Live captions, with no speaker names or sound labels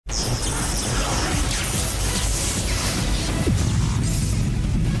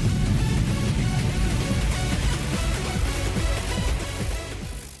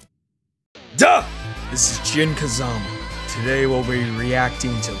this is Jin Kazama. Today we'll be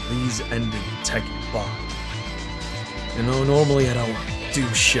reacting to Lee's ending in Tekken 5. You know, normally I don't do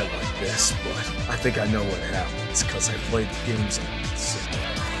shit like this, but I think I know what happens, because I played the games on it, so...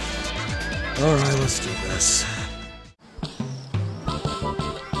 Alright, let's do this.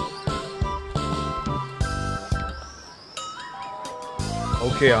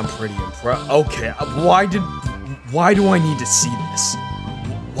 Okay, I'm pretty impressed. Okay, why do I need to see this?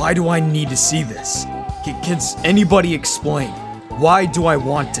 Why do I need to see this? Can anybody explain? Why do I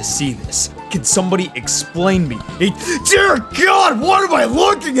want to see this? Can somebody explain me? Dear God, what am I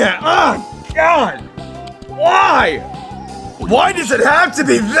looking at? Oh, God! Why? Why does it have to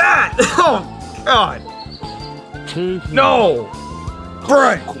be that? Oh, God! No!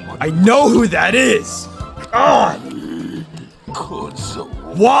 Brian, I know who that is! God!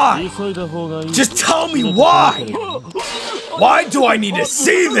 Why? Just tell me why! Why do I need to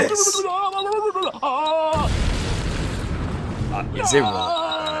see this? Is it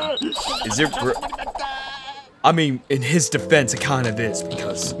wrong? Is it I mean, in his defense, it kind of is,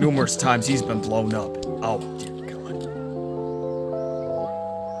 because numerous times he's been blown up. Oh, dear God.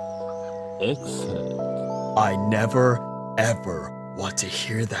 Excellent. I never, ever want to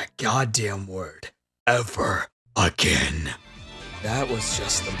hear that goddamn word. Ever again. That was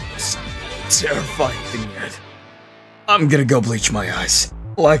just the most terrifying thing yet. I'm gonna go bleach my eyes.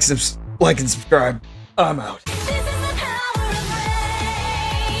 Like and subscribe. I'm out.